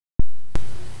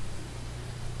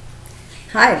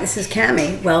Hi, this is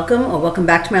Cami. Welcome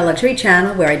back to my luxury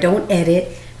channel where I don't edit,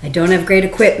 I don't have great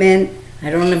equipment, I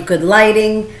don't have good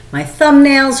lighting, my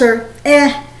thumbnails are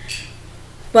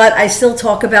but I still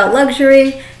talk about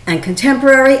luxury and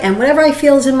contemporary and whatever I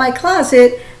feel is in my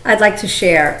closet, I'd like to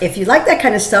share. If you like that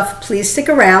kind of stuff, please stick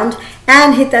around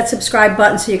and hit that subscribe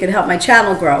button so you can help my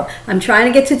channel grow. I'm trying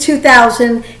to get to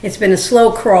 2,000. It's been a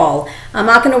slow crawl. I'm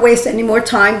not going to waste any more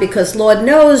time because Lord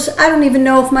knows I don't even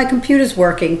know if my computer's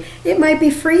working. It might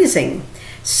be freezing.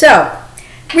 So,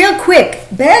 real quick,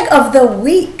 bag of the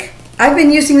week. I've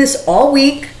been using this all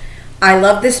week. I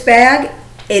love this bag.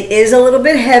 It is a little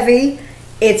bit heavy.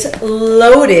 It's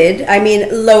loaded. I mean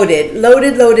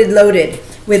loaded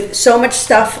with so much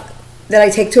stuff that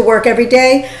I take to work every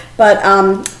day, but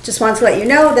just wanted to let you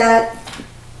know that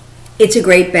it's a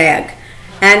great bag.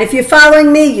 And if you're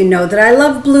following me, you know that I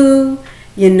love blue,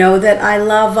 you know that I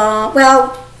love,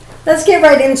 well, let's get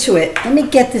right into it. Let me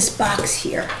get this box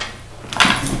here.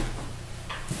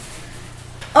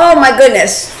 Oh my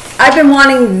goodness, I've been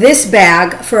wanting this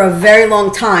bag for a very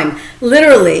long time.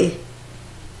 Literally,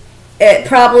 it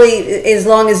probably as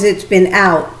long as it's been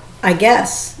out, I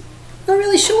guess. Not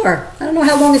really sure. I don't know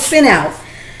how long it's been out.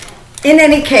 In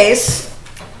any case,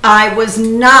 I was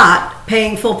not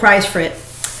paying full price for it.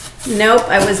 Nope,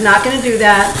 I was not going to do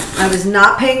that. I was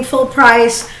not paying full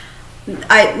price.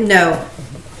 No.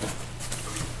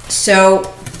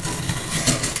 So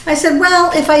I said,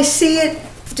 well, if I see it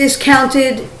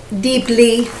discounted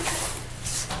deeply,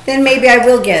 then maybe I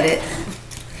will get it.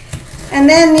 And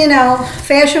then, you know,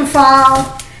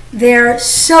 Fashionphile, they're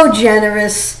so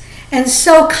generous and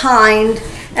so kind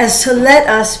as to let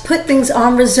us put things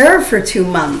on reserve for 2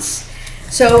 months.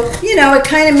 So, you know, it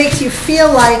kind of makes you feel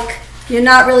like you're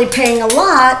not really paying a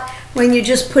lot when you're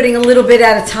just putting a little bit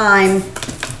at a time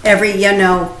every, you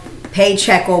know,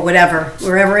 paycheck or whatever,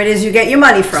 wherever it is you get your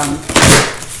money from.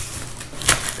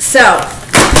 So,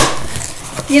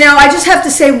 you know, I just have to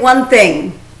say one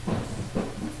thing.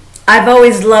 I've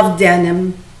always loved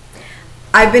denim.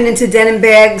 I've been into denim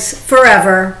bags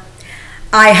forever.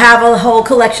 I have a whole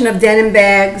collection of denim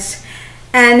bags.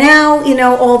 And now, you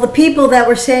know, all the people that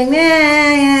were saying,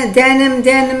 denim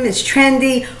is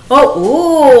trendy.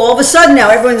 All of a sudden now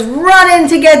everyone's running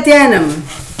to get denim.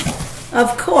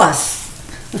 Of course.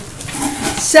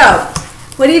 So,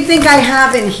 what do you think I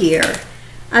have in here?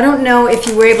 I don't know if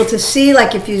you were able to see,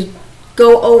 like if you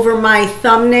go over my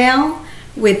thumbnail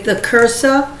with the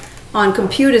cursor on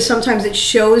computers, sometimes it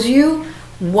shows you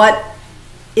what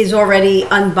is already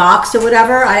unboxed or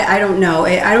whatever. I don't know.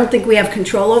 I don't think we have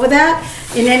control over that.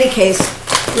 In any case,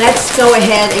 let's go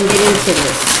ahead and get into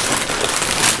this.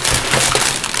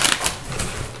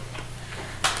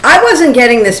 I wasn't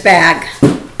getting this bag.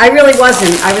 I really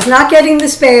wasn't. I was not getting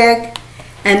this bag.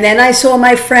 And then I saw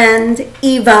my friend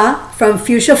Eva from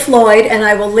Fuchsia Floyd, and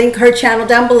I will link her channel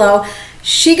down below.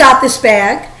 She got this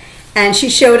bag and she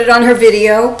showed it on her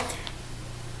video.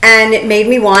 And it made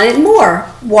me want it more.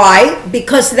 Why?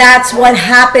 Because that's what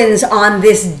happens on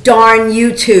this darn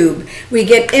YouTube. We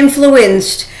get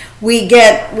influenced. We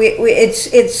get,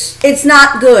 it's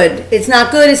not good. It's not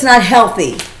good. It's not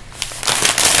healthy.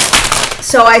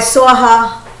 So I saw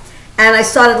her and I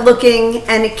started looking,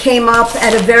 and it came up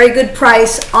at a very good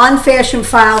price on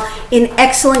Fashionphile in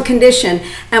excellent condition.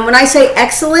 And when I say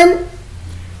excellent,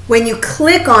 when you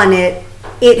click on it,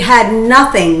 it had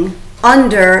nothing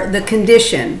under the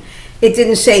condition. It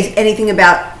didn't say anything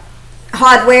about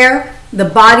hardware, the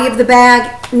body of the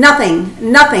bag,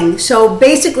 nothing. So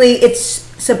basically it's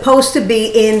supposed to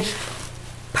be in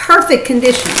perfect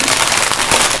condition.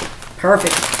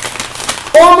 Perfect.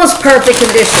 Almost perfect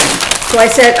condition. So I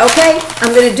said, okay,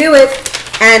 I'm going to do it.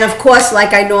 And of course,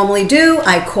 like I normally do,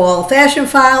 I call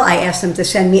Fashionphile. I ask them to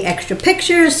send me extra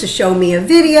pictures, to show me a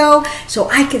video so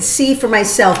I could see for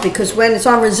myself, because when it's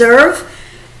on reserve,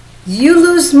 you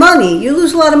lose money. You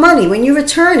lose a lot of money. When you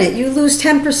return it, you lose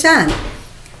 10%.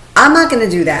 I'm not going to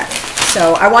do that.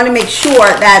 So I want to make sure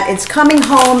that it's coming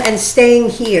home and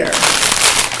staying here.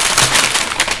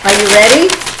 Are you ready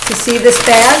to see this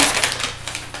bag?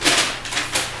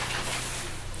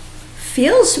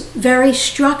 Feels very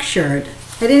structured.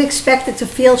 I didn't expect it to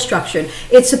feel structured.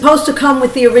 It's supposed to come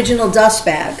with the original dust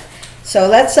bag. So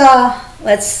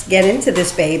let's get into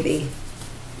this baby.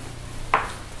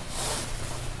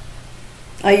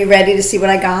 Are you ready to see what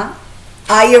I got?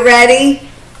 Are you ready?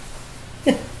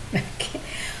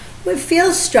 It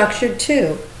feels structured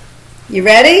too. You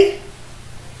ready?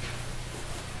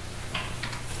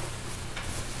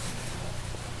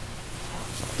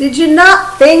 Did you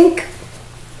not think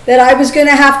that I was going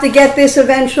to have to get this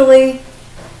eventually?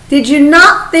 Did you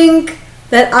not think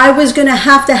that I was going to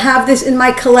have this in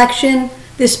my collection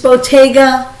this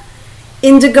Bottega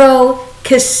indigo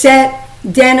cassette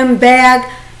denim bag.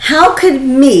 How could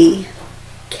me,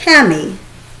 Cami,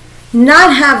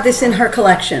 not have this in her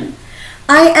collection?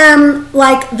 I am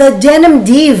like the denim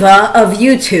diva of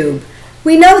YouTube.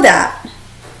 We know that.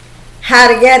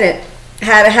 How to get it,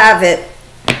 how to have it.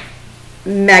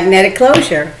 Magnetic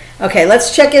closure. Okay,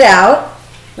 let's check it out.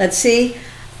 Let's see.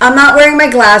 I'm not wearing my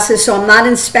glasses, so I'm not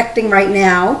inspecting right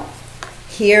now.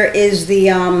 Here is the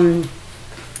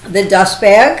dust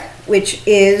bag, which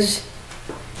is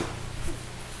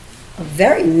a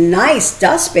very nice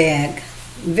dust bag.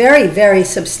 Very, very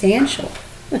substantial.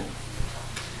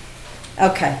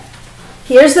 Okay,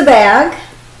 here's the bag.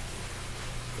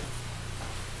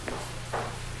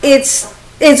 It's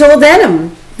all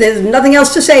denim. There's nothing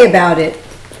else to say about it.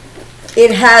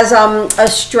 It has a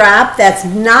strap that's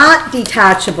not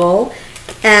detachable,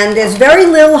 and there's very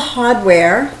little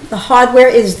hardware. The hardware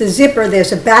is the zipper.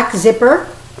 There's a back zipper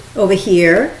over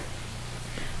here.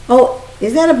 Oh,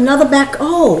 is that another back?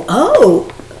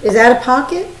 Oh, is that a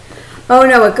pocket? Oh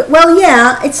no, well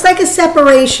yeah, it's like a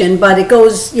separation, but it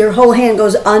goes, your whole hand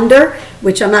goes under,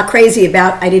 which I'm not crazy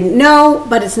about. I didn't know,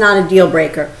 but it's not a deal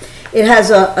breaker. It has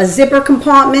a zipper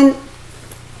compartment.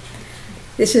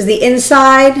 This is the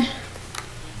inside.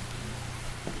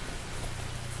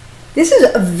 This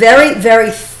is a very,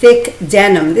 very thick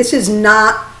denim. This is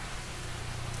not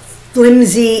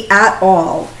flimsy at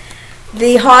all.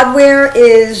 The hardware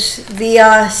is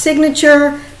the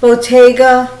signature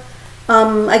Bottega,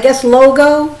 I guess,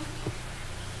 logo.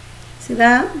 See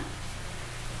that?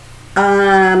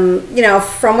 You know,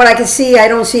 from what I can see, I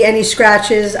don't see any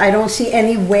scratches. I don't see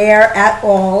any wear at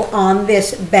all on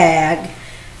this bag.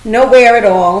 No wear at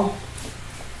all.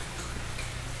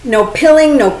 No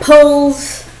pilling, no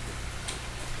pulls.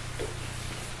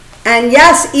 And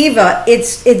yes, Eva,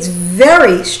 it's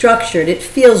very structured. It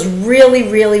feels really,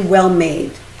 really well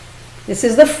made. This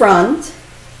is the front.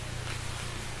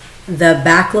 The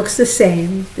back looks the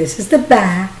same. This is the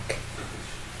back.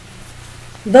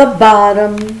 The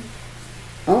bottom.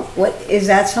 Oh, what is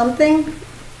that, something?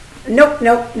 Nope,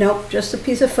 nope, nope, just a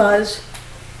piece of fuzz.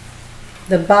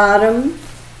 The bottom,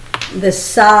 the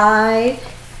side,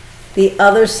 the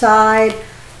other side.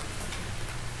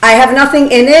 I have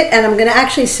nothing in it, and I'm going to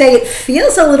actually say it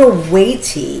feels a little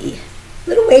weighty. A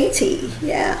little weighty,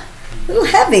 yeah. A little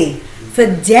heavy. For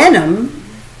denim,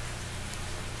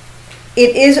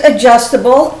 it is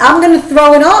adjustable. I'm going to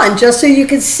throw it on just so you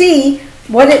can see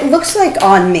what it looks like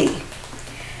on me.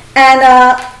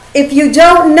 And if you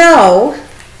don't know,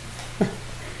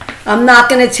 I'm not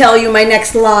going to tell you my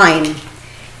next line.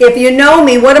 If you know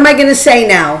me, what am I going to say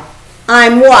now?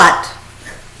 I'm what?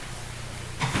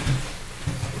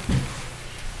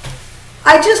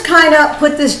 I just kind of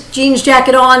put this jeans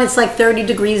jacket on. It's like 30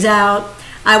 degrees out.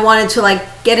 I wanted to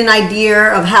like get an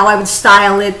idea of how I would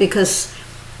style it because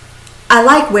I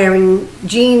like wearing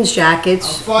jeans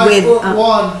jackets. I'm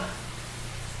 5'1".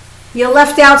 You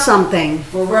left out something.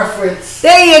 For reference.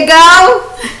 There you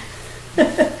go.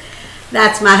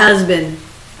 That's my husband.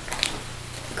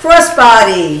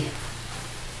 Crossbody.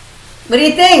 What do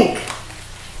you think?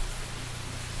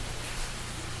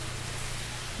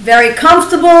 Very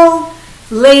comfortable.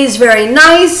 Lays very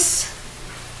nice.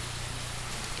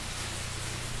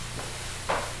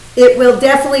 It will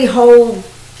definitely hold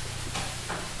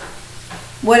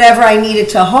whatever I need it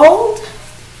to hold.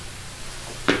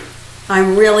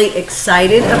 I'm really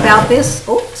excited about this.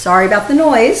 Oh, sorry about the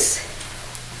noise.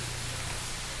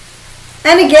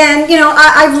 And again, you know,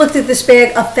 I've looked at this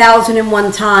bag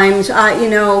 1,001 times. You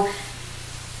know,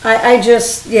 I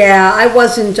just, yeah, I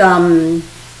wasn't,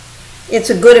 it's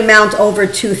a good amount over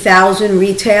 2,000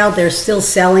 retail. They're still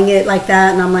selling it like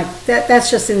that. And I'm like, that's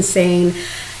just insane.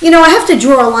 You know, I have to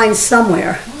draw a line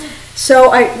somewhere. So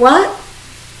what?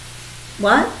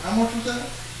 What? How much was that?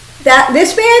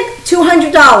 This bag,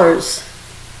 $200.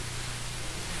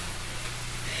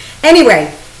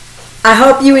 Anyway, I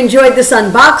hope you enjoyed this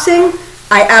unboxing.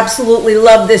 I absolutely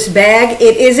love this bag.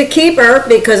 It is a keeper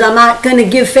because I'm not going to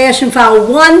give Fashion File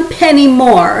 1 penny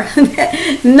more.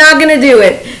 Not going to do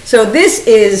it. So this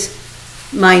is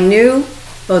my new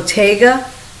Bottega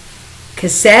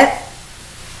cassette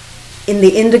in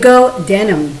the indigo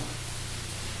denim.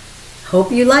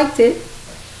 Hope you liked it.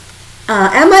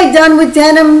 Am I done with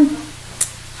denim?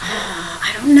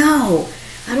 I don't know.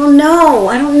 I don't know.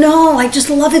 I don't know. I just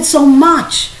love it so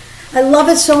much. I love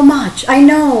it so much. I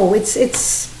know.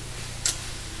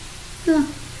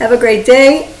 Have a great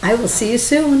day. I will see you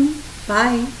soon.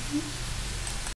 Bye.